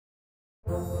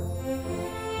Hello,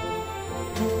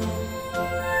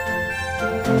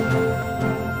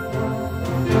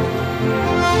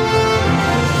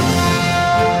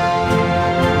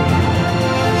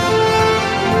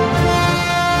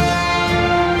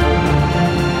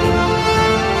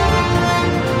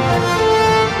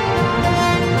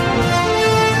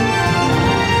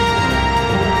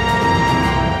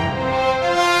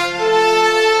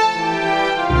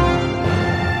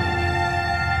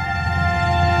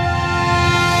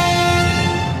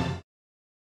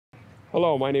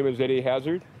 my name is Eddie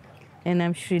Hazzard. And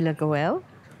I'm Shreela Goel.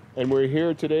 And we're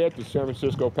here today at the San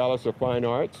Francisco Palace of Fine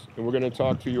Arts, and we're going to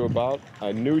talk to you about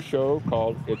a new show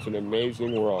called It's an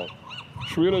Amazing World.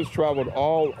 Shreela's traveled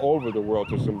all over the world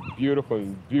to some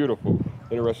beautiful,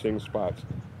 interesting spots.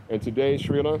 And today,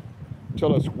 Shreela,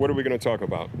 tell us, what are we going to talk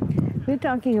about? We're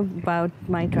talking about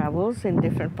my travels in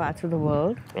different parts of the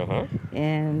world. Uh-huh.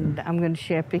 And I'm going to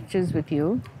share pictures with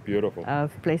you. Beautiful.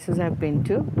 Of places I've been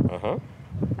to. Uh-huh.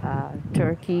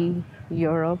 Turkey,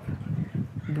 Europe,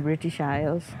 the British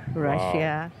Isles,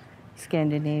 Russia, Wow.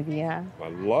 Scandinavia. I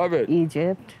love it.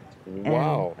 Egypt.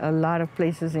 Wow. And a lot of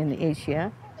places in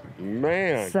Asia.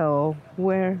 Man. So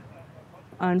we're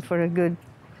on for a good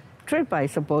trip, I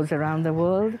suppose, around the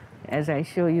world as I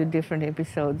show you different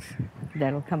episodes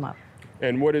that'll come up.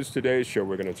 And what is today's show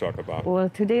we're going to talk about? Well,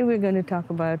 today we're going to talk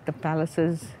about the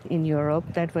palaces in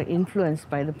Europe that were influenced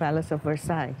by the Palace of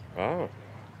Versailles. Ah.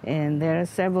 And there are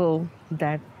several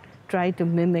that try to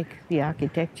mimic the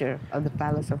architecture of the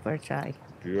Palace of Versailles.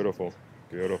 Beautiful,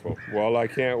 beautiful. Well, I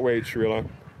can't wait, Shreela.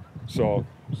 So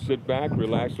sit back,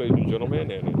 relax, ladies and gentlemen,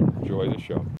 and enjoy the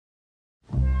show.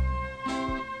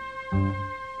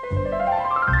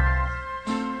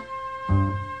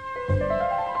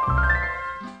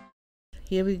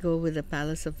 Here we go with the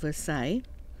Palace of Versailles.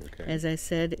 Okay. As I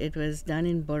said, it was done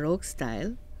in Baroque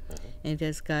style. It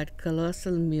has got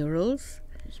colossal murals.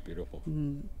 It's beautiful.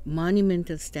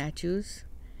 Monumental statues,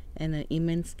 and an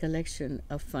immense collection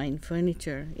of fine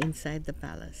furniture inside the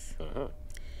palace. Uh-huh.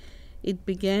 It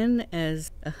began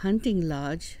as a hunting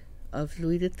lodge of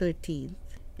Louis XIII,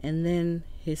 and then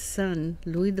his son,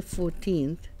 Louis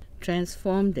XIV,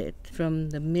 transformed it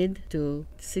from the mid to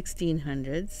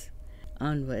 1600s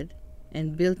onward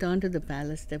and built onto the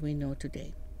palace that we know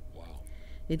today. Wow.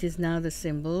 It is now the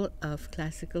symbol of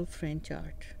classical French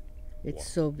art.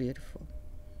 It's so beautiful.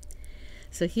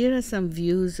 So here are some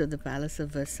views of the Palace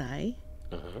of Versailles.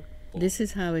 Uh-huh. This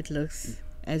is how it looks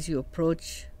as you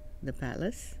approach the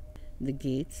palace, the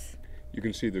gates. You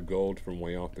can see the gold from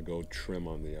way off, the gold trim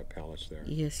on the palace there.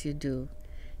 Yes, you do.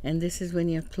 And this is when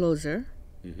you're closer,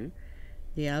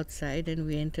 the outside, and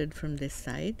we entered from this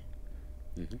side.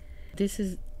 This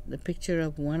is the picture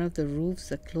of one of the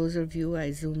roofs, a closer view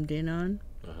I zoomed in on.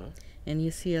 And you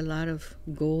see a lot of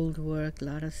gold work, a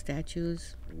lot of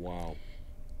statues. Wow.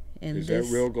 And is that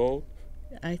real gold?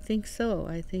 I think so.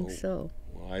 I think so.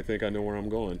 Well, I think I know where I'm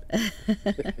going.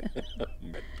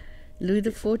 Louis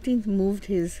XIV moved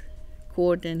his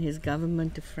court and his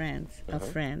government to France,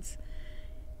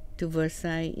 to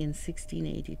Versailles in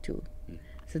 1682.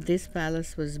 So this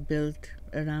palace was built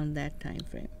around that time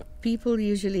frame. People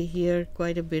usually hear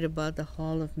quite a bit about the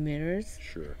Hall of Mirrors.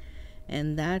 Sure.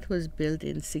 And that was built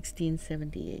in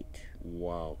 1678.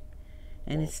 Wow.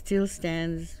 And it still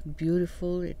stands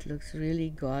beautiful. It looks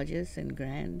really gorgeous and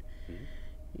grand.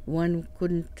 One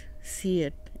couldn't see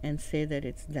it and say that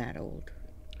it's that old.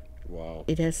 Wow.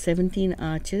 It has 17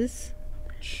 arches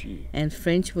and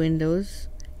French windows,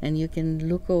 and you can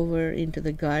look over into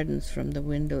the gardens from the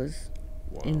windows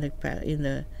in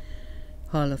the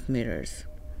Hall of Mirrors.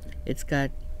 It's got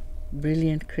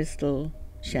brilliant crystal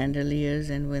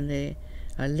chandeliers, and when they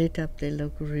are lit up, they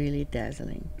look really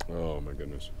dazzling. Oh my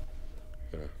goodness.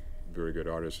 Very good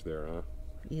artist there, huh?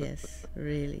 Yes,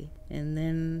 really. And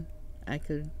then I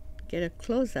could get a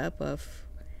close-up of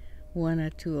one or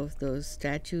two of those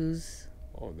statues.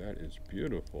 Oh, that is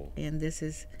beautiful. And this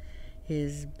is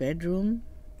his bedroom.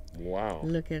 Wow.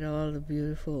 Look at all the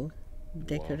beautiful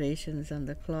decorations on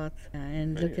the cloth.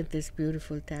 And look at this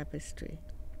beautiful tapestry.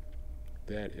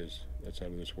 That's out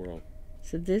of this world.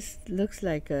 So this looks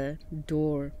like a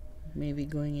door maybe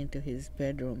going into his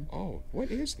bedroom. Oh,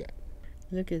 what is that?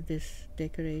 Look at this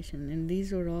decoration. And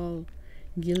these were all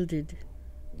gilded.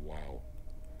 Wow.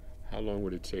 How long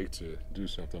would it take to do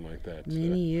something like that?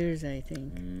 Many years, I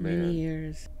think. Man, many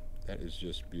years. That is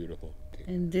just beautiful.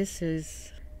 And this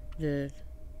is the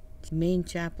main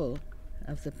chapel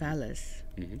of the palace.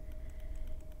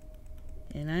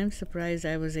 And I'm surprised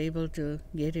I was able to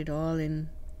get it all in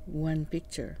one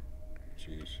picture.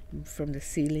 Jeez. From the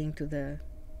ceiling to the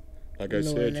Like I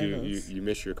said, levels. you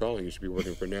missed your calling. You should be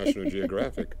working for National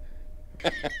Geographic.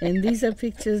 And these are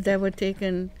pictures that were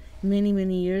taken many,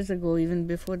 many years ago, even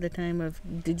before the time of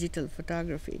digital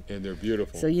photography. And they're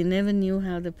beautiful. So you never knew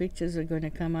how the pictures were going to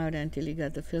come out until you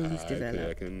got the films developed.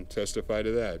 I can testify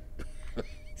to that.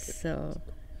 So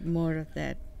more of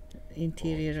that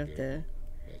interior of the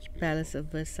Palace of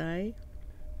Versailles.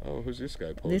 Oh, who's this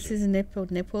guy posing? This is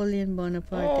Napoleon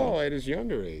Bonaparte. Oh, at his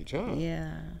younger age, huh?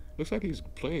 Yeah. Looks like he's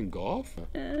playing golf.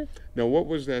 Now, what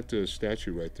was that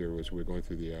statue right there? Was we're going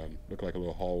through the looked like a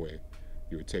little hallway.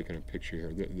 You were taking a picture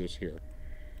here. This here.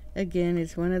 Again,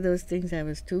 it's one of those things I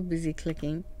was too busy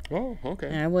clicking. Oh, okay.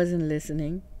 And I wasn't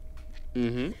listening.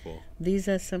 Mm-hmm. Cool. These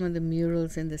are some of the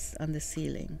murals on the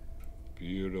ceiling.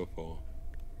 Beautiful.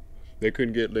 They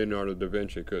couldn't get Leonardo da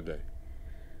Vinci, could they?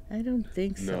 I don't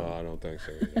think so. No, I don't think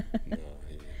so either. No,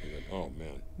 he went, oh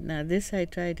man. Now this I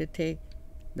tried to take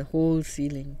the whole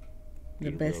ceiling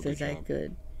the best as I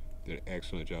could. Did an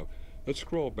excellent job. Let's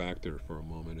scroll back there for a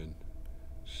moment and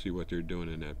see what they're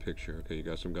doing in that picture. Okay, you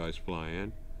got some guys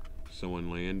flying, someone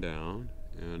laying down,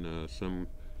 and some.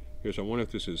 Here's. I wonder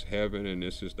if this is heaven and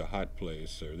this is the hot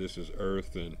place, or this is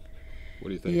earth and. What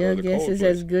do you think? Your guess is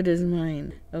as good as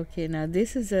mine. Okay, now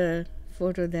this is a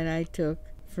photo that I took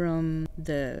from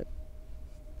the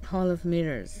Hall of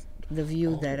Mirrors, the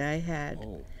view that I had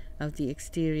of the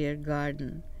exterior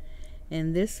garden.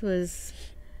 And this was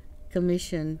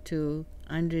commissioned to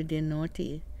Andre de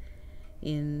Norti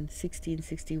in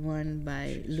 1661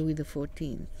 by Louis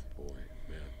XIV. Boy,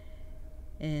 man.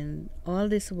 And all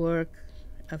this work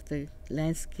of the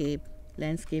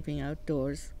landscaping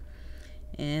outdoors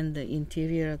and the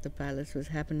interior of the palace was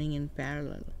happening in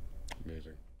parallel.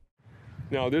 Amazing.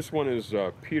 Now this one is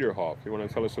Peterhof. You want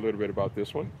to tell us a little bit about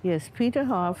this one? Yes,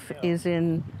 Peterhof is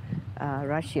in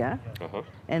Russia,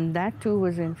 and that too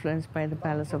was influenced by the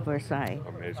Palace of Versailles.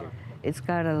 Amazing. It's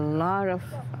got a lot of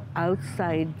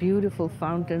outside beautiful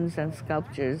fountains and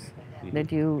sculptures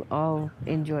that you all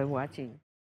enjoy watching.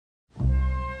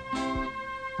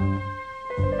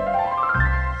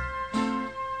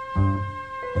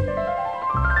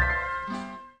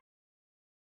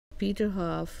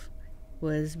 Peterhof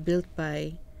was built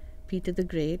by Peter the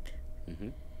Great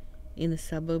in the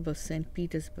suburb of St.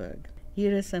 Petersburg.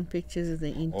 Here are some pictures of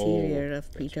the interior of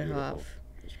Peterhof.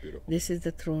 That's beautiful. This is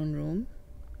the throne room.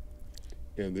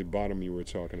 And the bottom you were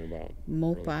talking about.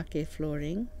 Mopake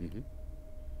flooring.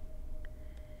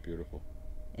 Beautiful.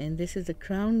 And this is the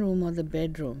crown room or the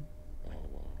bedroom. Oh,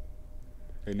 wow.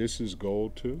 And this is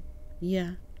gold too?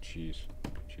 Yeah. Jeez.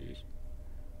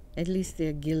 At least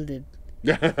they're gilded.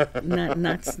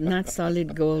 not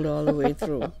solid gold all the way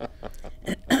through.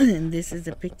 And this is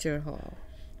the picture hall.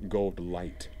 Gold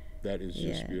light. That is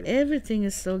just beautiful. Everything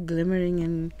is so glimmering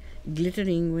and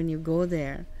glittering when you go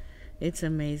there. It's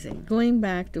amazing. Going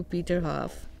back to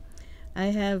Peterhof, I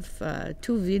have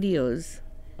 2 videos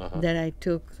that I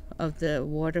took of the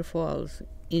waterfalls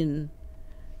in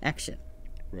action.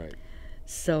 Right.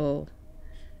 So.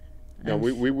 Now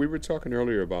we were talking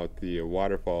earlier about the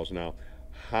waterfalls. Now,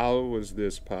 how was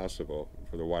this possible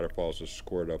for the waterfalls to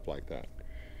squirt up like that?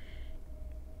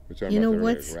 You know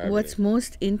what's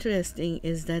most interesting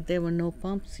is that there were no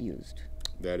pumps used.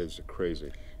 That is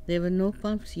crazy. There were no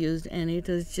pumps used, and it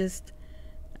was just,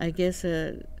 I guess,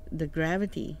 the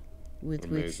gravity with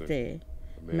which they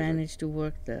managed to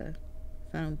work the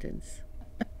fountains.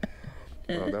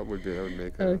 Well, that would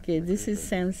make. Okay, this is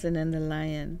Samson and the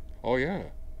lion. Oh yeah.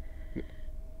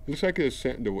 Looks like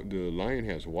the lion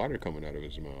has water coming out of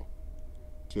his mouth.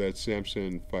 So that's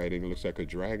Samson fighting. It looks like a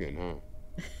dragon,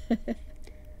 huh?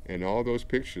 And all those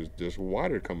pictures, there's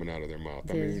water coming out of their mouth.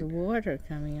 There's water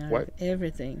coming out of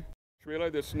everything.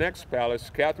 Shreela, this next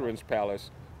palace, Catherine's Palace,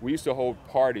 we used to hold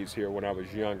parties here when I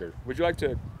was younger. Would you like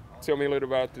to tell me a little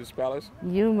about this palace?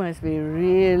 You must be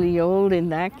really old in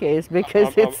that case,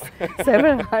 because it's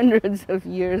several hundreds of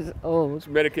years old. It's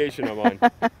medication I'm on.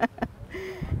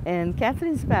 And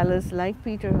Catherine's Palace, like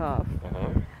Peterhof,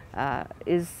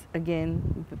 is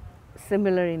again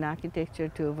similar in architecture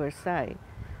to Versailles,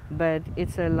 but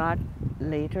it's a lot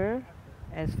later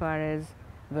as far as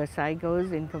Versailles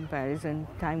goes in comparison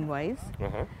time-wise.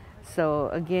 So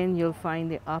again, you'll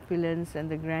find the opulence and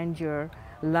the grandeur.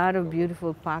 A lot of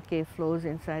beautiful parquet flows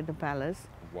inside the palace.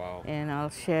 Wow. And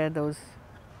I'll share those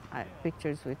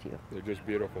pictures with you. They're just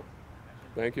beautiful.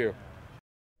 Thank you.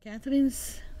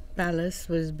 Catherine's Palace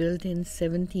was built in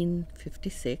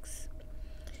 1756,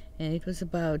 and it was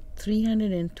about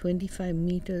 325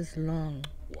 meters long.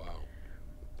 Wow.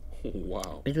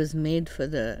 Wow. It was made for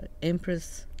the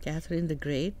Empress Catherine the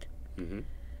Great.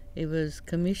 It was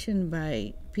commissioned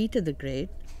by Peter the Great,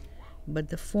 but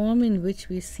the form in which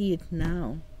we see it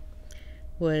now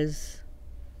was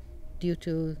due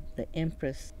to the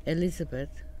Empress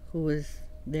Elizabeth, who was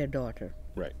their daughter.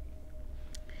 Right.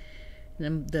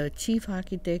 The chief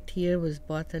architect here was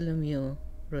Bartholomew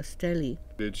Rostelli.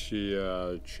 Did she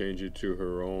change it to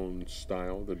her own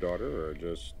style, the daughter, or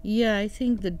just... Yeah, I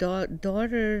think the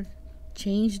daughter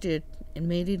changed it and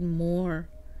made it more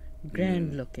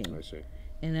grand looking. I see.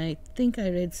 And I think I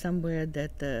read somewhere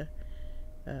that the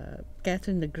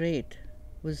Catherine the Great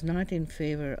was not in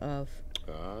favor of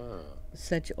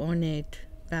such ornate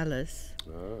palace,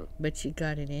 but she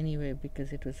got it anyway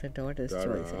because it was her daughter's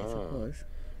choice, I suppose.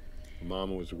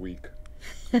 Mama was weak.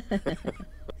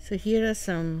 So here are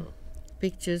some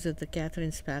pictures of the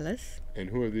Catherine's palace. And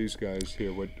who are these guys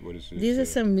here? What is this? These are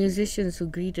some musicians who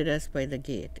greeted us by the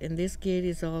gate, and this gate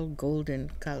is all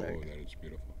golden colored. Oh, that is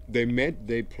beautiful.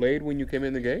 They played when you came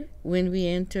in the gate? When we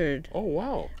entered. Oh,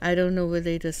 wow. I don't know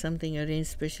whether it was something arranged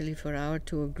specially for our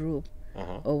tour group,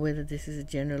 or whether this is a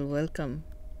general welcome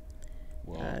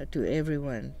to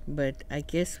everyone. But I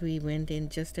guess we went in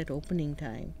just at opening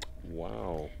time.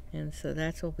 Wow. And so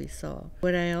that's what we saw.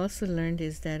 What I also learned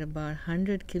is that about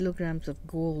 100 kilograms of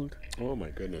gold oh my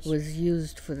goodness was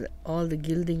used for all the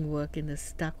gilding work in the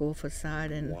stucco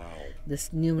facade and the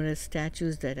numerous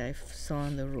statues that I saw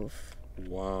on the roof.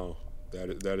 Wow.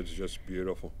 That is just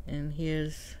beautiful. And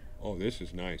here's this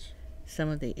is nice. Some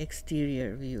of the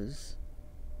exterior views.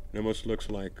 It almost looks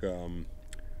like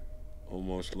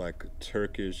almost like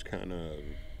Turkish kind of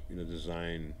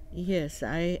design. Yes,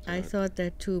 I thought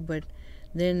that too, but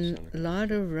then a lot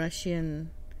of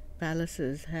Russian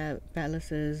palaces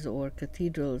or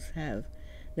cathedrals have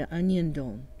the onion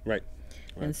dome. Right.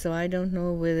 And so I don't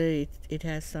know whether it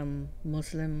has some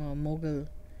Muslim or Mughal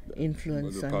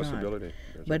influence or not.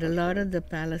 But a lot of the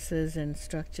palaces and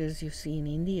structures you see in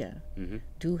India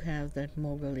do have that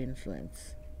Mughal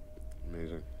influence.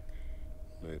 Amazing.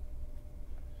 Right.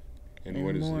 And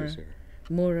what is this here?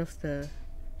 More of the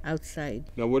outside.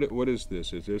 Now, what is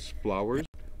this? Is this flowers?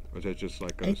 Or is that just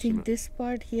like a I think this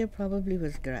part here probably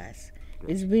was grass.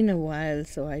 It's been a while,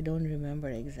 so I don't remember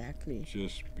exactly.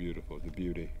 Just beautiful, the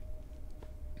beauty.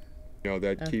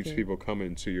 That keeps people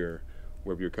coming to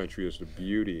wherever your country is, the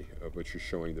beauty of what you're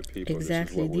showing the people.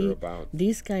 Exactly. This is what we're about.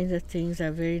 These kinds of things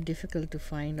are very difficult to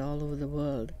find all over the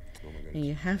world. Oh my goodness. And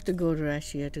you have to go to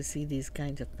Russia to see these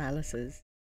kinds of palaces.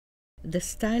 The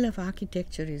style of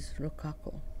architecture is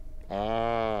Rococo.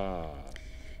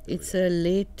 It's a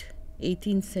late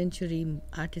 18th century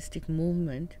artistic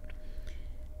movement,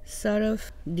 sort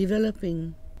of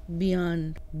developing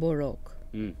beyond Baroque,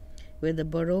 where the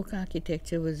Baroque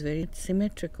architecture was very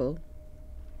symmetrical.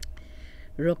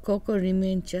 Rococo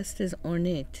remained just as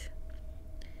ornate,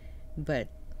 but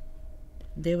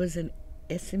there was an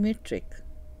asymmetric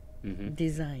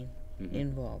design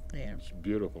involved there. It's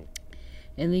beautiful.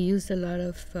 And they used a lot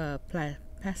of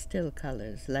pastel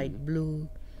colors, light blue,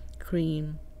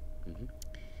 cream,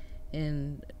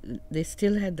 and they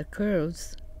still had the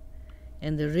curves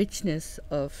and the richness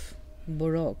of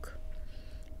Baroque,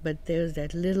 but there's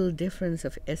that little difference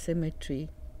of asymmetry,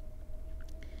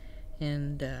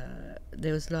 and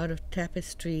there was a lot of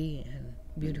tapestry and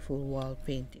beautiful wall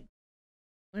painting.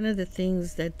 One of the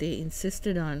things that they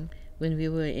insisted on when we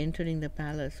were entering the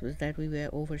palace was that we wear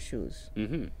overshoes.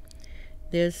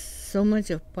 There's so much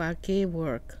of parquet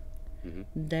work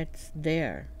that's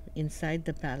there inside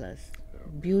the palace,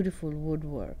 beautiful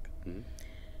woodwork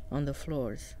on the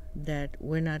floors, that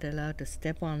we're not allowed to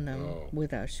step on them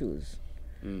with our shoes.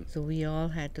 So we all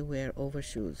had to wear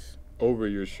overshoes. Over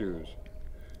your shoes.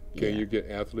 Can you get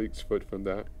athlete's foot from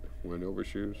that? Wearing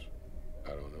overshoes?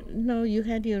 I don't know. No, you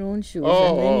had your own shoes,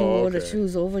 and then you wore the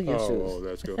shoes over your shoes. Oh,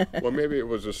 that's good. Well, maybe it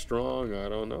was a strong, I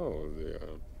don't know.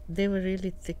 They were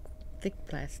really thick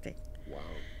plastic. Wow.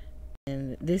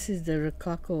 And this is the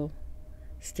Rococo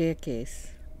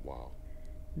staircase. Wow.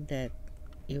 That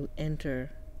you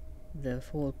enter the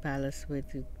whole palace with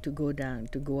to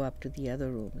go up to the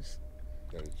other rooms.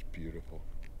 That is beautiful.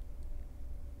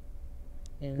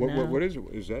 And what is it?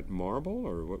 Is that marble,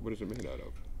 or what is it made out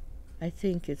of? I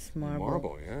think it's marble.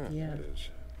 Marble, yeah. That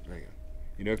is. Man.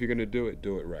 If you're going to do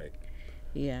it right.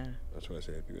 Yeah. That's what I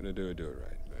say. If you're going to do it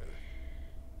right, man.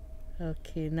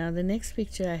 Okay, now the next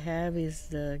picture I have is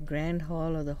the Grand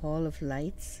Hall, or the Hall of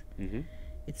Lights.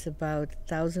 It's about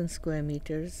 1,000 square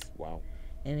meters. Wow.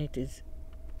 And it is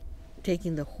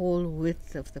taking the whole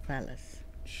width of the palace.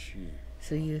 Gee.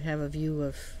 So you have a view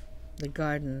of the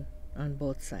garden on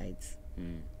both sides.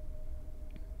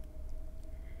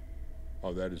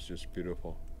 Oh, that is just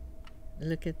beautiful.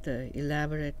 Look at the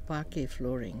elaborate parquet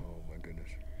flooring. Oh, my goodness.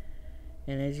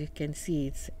 And as you can see,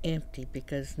 it's empty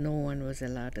because no one was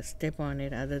allowed to step on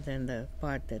it other than the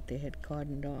part that they had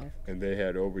cordoned off. And they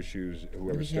had overshoes,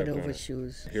 whoever We stepped had on it.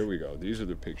 overshoes. Here we go. These are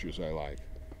the pictures I like.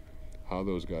 How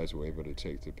those guys were able to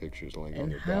take the pictures laying on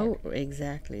And their how back.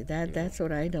 exactly? That's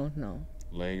what I don't know.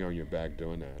 Laying on your back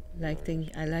doing that. I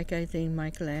think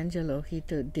Michelangelo, he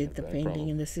did the painting problem.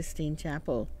 in the Sistine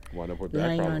Chapel, Wound up with back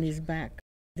lying on problems. his back.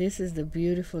 This is the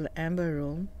beautiful amber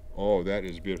room. Oh, that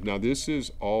is beautiful. Now this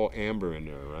is all amber in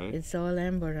there, right? It's all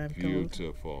amber, I'm told.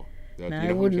 Beautiful. That, Now, you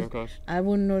know how much that costs? I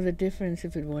wouldn't know the difference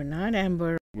if it were not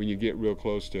amber. When you get real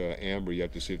close to amber, you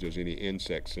have to see if there's any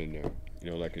insects in there.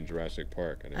 You know, like in Jurassic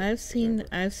Park. I've seen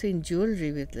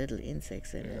jewelry with little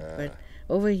insects in it, Yeah. but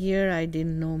over here I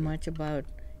didn't know much about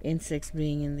insects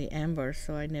being in the amber,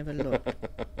 so I never looked.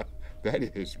 That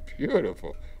is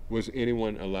beautiful. Was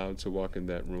anyone allowed to walk in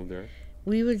that room there?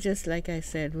 We were just, like I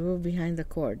said, we were behind the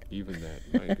cord. Even that,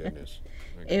 my goodness.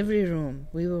 My goodness. Every room,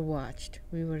 we were watched.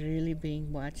 We were really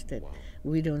being watched that Wow.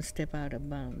 we don't step out of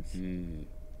bounds. Mm.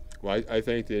 Well, I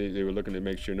think they were looking to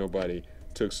make sure nobody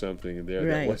took something there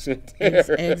that Right. wasn't there.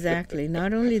 Exactly.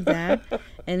 Not only that,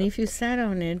 and if you sat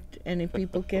on it, and if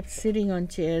people kept sitting on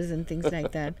chairs and things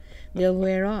like that, they'll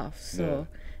wear off. So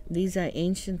these are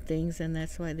ancient things, and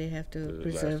that's why they have to It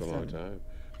preserve lasts a long them. time.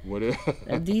 What is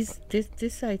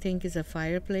This I think is a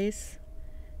fireplace,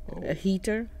 a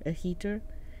heater,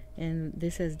 and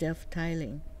this has delf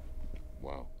tiling.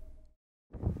 Wow.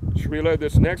 Shreela,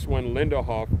 this next one,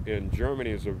 Linderhof in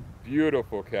Germany, is a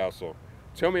beautiful castle.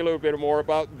 Tell me a little bit more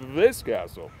about this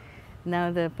castle.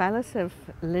 Now the Palace of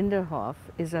Linderhof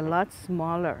is a lot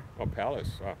smaller, A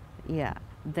palace.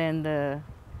 than the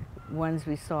ones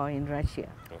we saw in Russia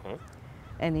Uh-huh.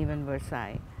 and even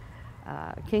Versailles.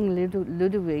 King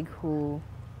Ludwig, who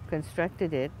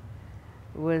constructed it,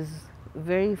 was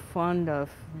very fond of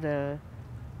the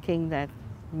king that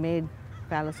made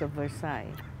Palace of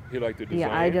Versailles. He liked the design. He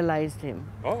idolized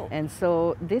him. Oh, And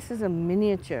so this is a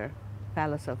miniature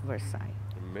Palace of Versailles.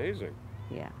 amazing.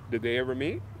 Yeah. Did they ever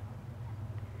meet?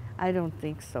 I don't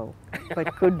think so,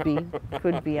 but could be.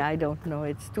 Could be. I don't know.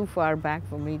 It's too far back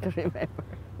for me to remember.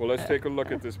 Well, let's take a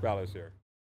look at this palace here.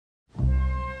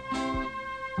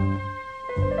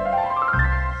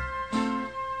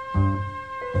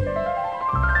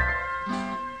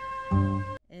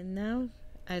 And now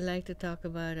I'd like to talk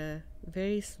about a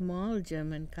very small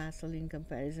German castle in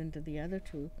comparison to the other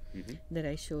two that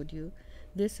I showed you.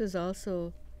 This was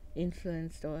also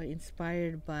influenced or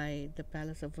inspired by the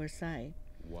Palace of Versailles.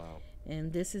 Wow.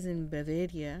 And this is in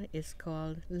Bavaria. It's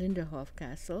called Linderhof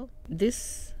Castle.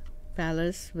 This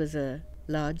palace was a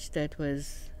lodge that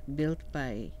was built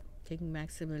by King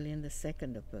Maximilian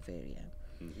II of Bavaria.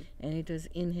 And it was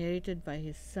inherited by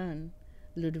his son,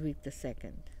 Ludwig II,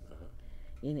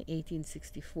 in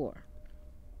 1864.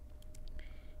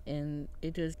 And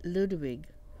it was Ludwig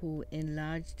who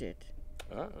enlarged it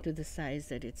to the size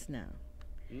that it's now.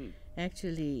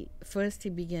 Actually, first he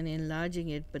began enlarging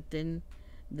it, but then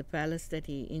the palace that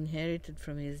he inherited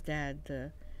from his dad,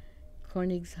 the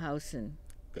Königshausen,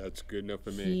 That's good enough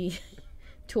for me. he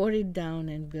tore it down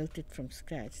and built it from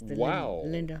scratch, the Wow.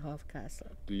 Linderhof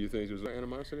Castle. Do you think there's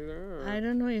animosity there? Or? I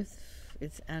don't know if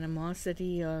it's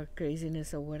animosity or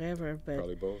craziness or whatever, but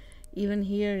Probably both. even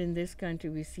here in this country,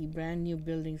 we see brand new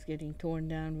buildings getting torn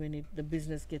down when the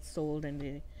business gets sold and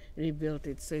they rebuilt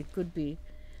it. So it could be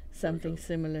something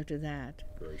similar to that.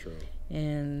 Very true.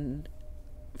 And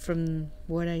from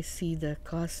what I see, the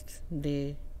cost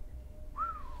they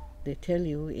tell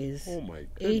you is Oh my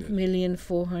goodness.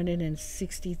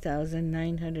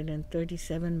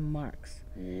 8,460,937 marks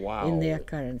Wow. in their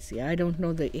currency. I don't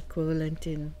know the equivalent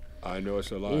I know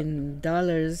it's a lot. in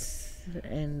dollars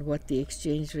and what the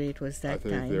exchange rate was that I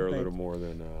think time. they're a but little more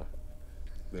than our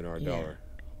Yeah. dollar.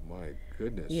 My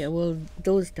goodness. yeah, well,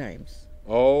 those times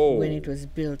Oh. when it was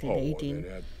built in well,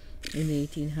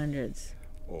 1800s.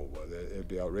 well, it'd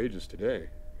be outrageous today.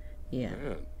 Yeah,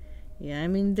 Man. yeah. I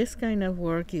mean, this kind of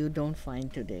work you don't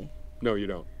find today. No, you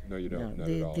don't. No, you No, don't. Not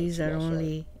at all. these It's are lost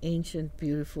only ancient,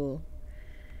 beautiful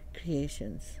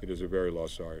creations. art. It is a very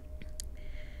lost art.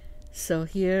 So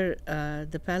here,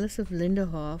 the Palace of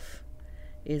Linderhof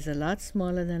is a lot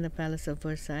smaller than the Palace of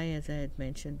Versailles, as I had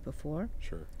mentioned before.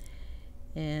 Sure.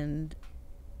 And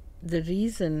the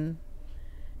reason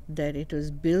that it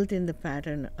was built in the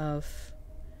pattern of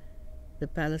the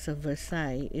Palace of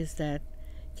Versailles is that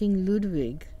King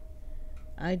Ludwig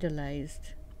idolized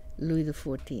Louis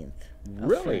XIV of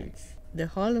Really? France. The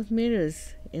Hall of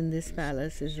Mirrors in this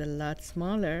palace is a lot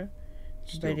smaller,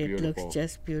 Still but it beautiful. looks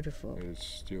just beautiful. It's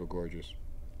still gorgeous.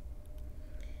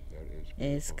 That is beautiful.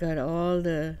 And it's got all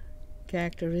the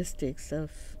characteristics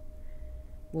of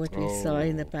what we saw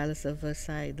in the Palace of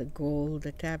Versailles, the gold,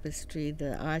 the tapestry,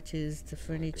 the arches, the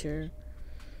furniture.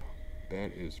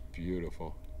 That is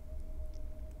beautiful.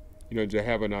 You know, to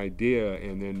have an idea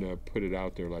and then put it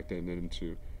out there like that, and then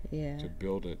to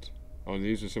build it. Oh, and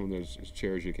these are some of those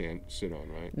chairs you can't sit on,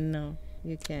 right? No,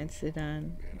 you can't sit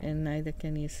on, and neither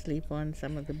can you sleep on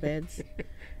some of the beds.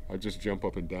 I'll just jump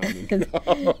up and down. And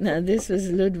Now, this was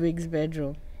Ludwig's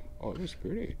bedroom. Oh, that's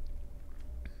pretty.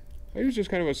 He was just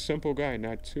kind of a simple guy,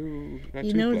 not too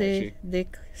You know, flashy. they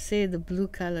say the blue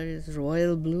color is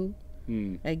royal blue.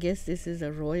 I guess this is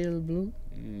a royal blue.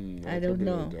 I don't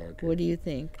know. What do you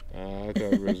think? I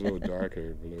thought it was a little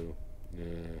darker blue. Yeah.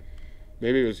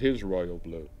 Maybe it was his royal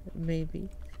blue. Maybe.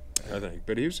 I think.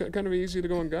 But he was kind of an easy to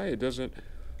go on guy. It doesn't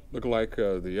look like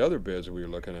the other beds we were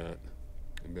looking at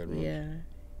in bedrooms. Yeah.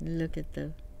 Look at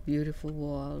the beautiful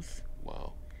walls.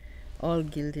 Wow. All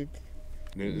gilded.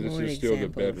 This is still the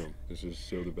bedroom. This is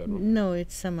still the bedroom? No,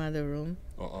 it's some other room.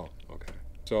 Oh, okay.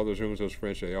 So all those rooms, those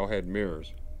French, they all had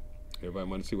mirrors. Everybody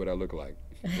wanted to see what I look like.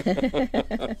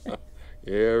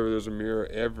 There's a mirror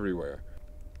everywhere.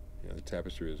 Yeah, the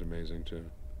tapestry is amazing too.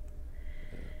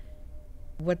 Yeah.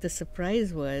 What the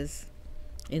surprise was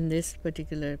in this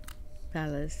particular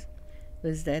palace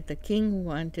was that the king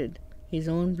wanted his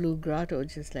own blue grotto,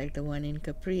 just like the one in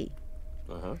Capri.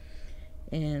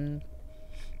 And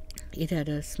it had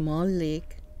a small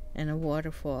lake and a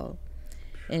waterfall,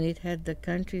 and it had the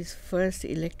country's first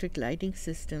electric lighting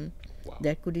system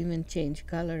that could even change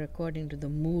color according to the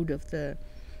mood of the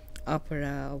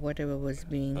opera or whatever was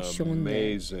being shown there.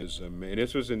 Amazing.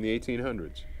 This was in the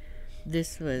 1800s.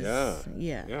 This was,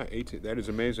 yeah. 18. That is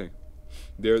amazing.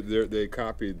 They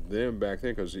copied them back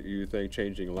then because you think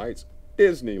changing lights,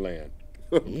 Disneyland.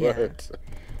 Yeah.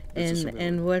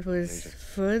 And what was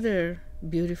further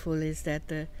beautiful is that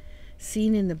the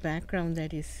scene in the background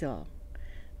that you saw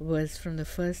was from the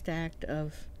first act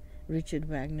of Richard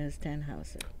Wagner's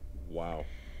Tannhauser. Wow.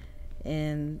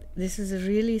 And this is a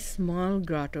really small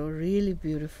grotto, really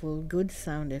beautiful, good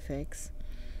sound effects.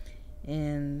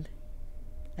 And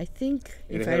I think,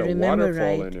 if I remember right... it had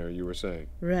a waterfall in there, you were saying.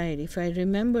 Right. If I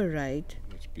remember right...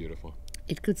 That's beautiful.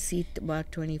 It could seat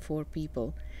about 24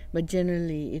 people. But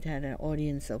generally, it had an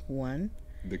audience of one.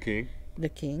 The king? The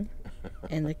king.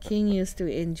 And the king used to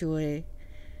enjoy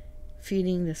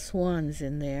feeding the swans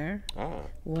in there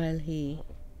while he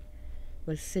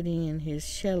was sitting in his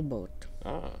shell boat.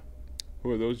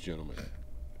 Who are those gentlemen?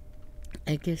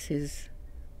 I guess his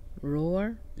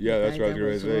rower. Yeah, that's what I was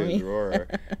going to say, his rower.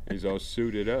 He's all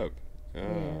suited up.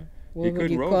 What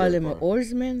would you call him, an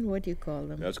oarsman? What do you call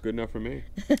them? That's good enough for me.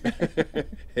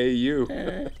 Hey, you.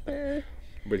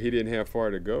 But he didn't have far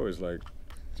to go. It's like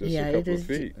just a couple of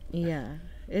feet. Yeah.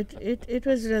 It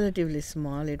was relatively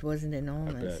small. It wasn't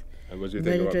enormous. I bet.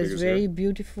 But it was very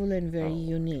beautiful and very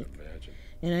unique. Imagine.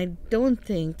 And I don't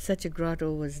think such a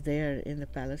grotto was there in the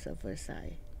Palace of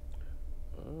Versailles.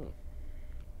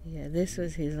 Yeah, this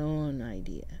was his own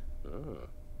idea.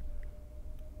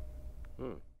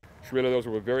 Shreela, those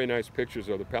were very nice pictures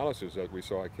of the palaces that we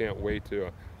saw. I can't wait to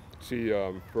see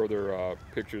further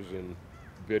pictures and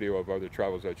video of other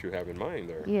travels that you have in mind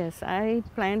there. Yes, I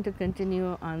plan to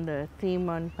continue on the theme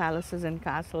on palaces and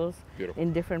castles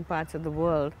in different parts of the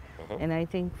world. And I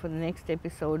think for the next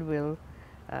episode we'll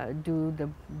do the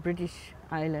British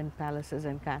Island palaces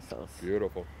and castles.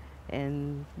 Beautiful.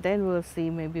 And then we'll see,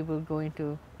 maybe we'll go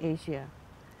into Asia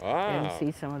and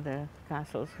see some of the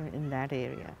castles in that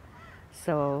area.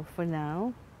 So for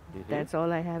now, that's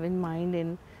all I have in mind,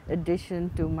 in addition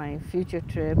to my future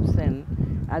trips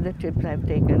and other trips I've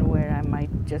taken where I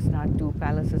might just not do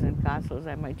palaces and castles.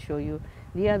 I might show you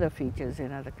the other features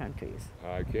in other countries.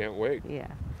 I can't wait. Yeah.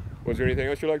 Was there anything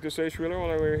else you'd like to say, Shreela,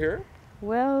 while we were here?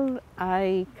 Well,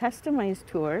 I customize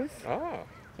tours.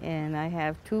 And I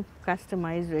have 2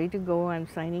 customized, ready to go. I'm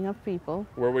signing up people.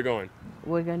 Where are we going?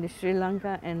 We're going to Sri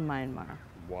Lanka and Myanmar.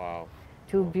 Wow.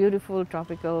 2 beautiful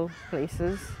tropical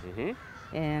places.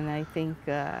 And I think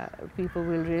people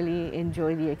will really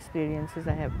enjoy the experiences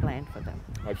I have planned for them.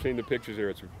 I've seen the pictures here.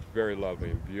 It's very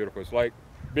lovely and beautiful. It's like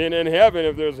being in heaven,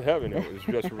 if there's heaven. It's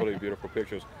just really beautiful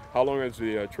pictures. How long is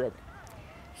the trip?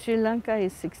 Sri Lanka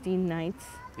is 16 nights.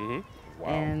 Wow.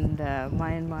 And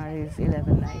Myanmar is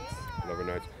 11 nights. 11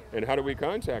 nights. And how do we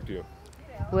contact you?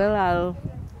 Well, I'll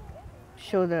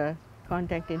show the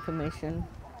contact information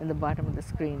in the bottom of the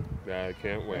screen. I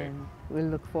can't wait. And we'll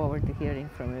look forward to hearing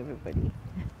from everybody.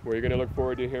 Well, you're going to look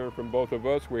forward to hearing from both of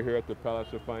us. We're here at the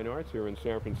Palace of Fine Arts here in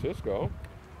San Francisco.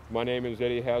 My name is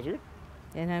Eddie Hazzard.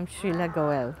 And I'm Shreela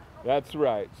Goel. That's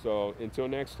right. So until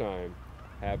next time,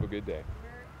 have a good day.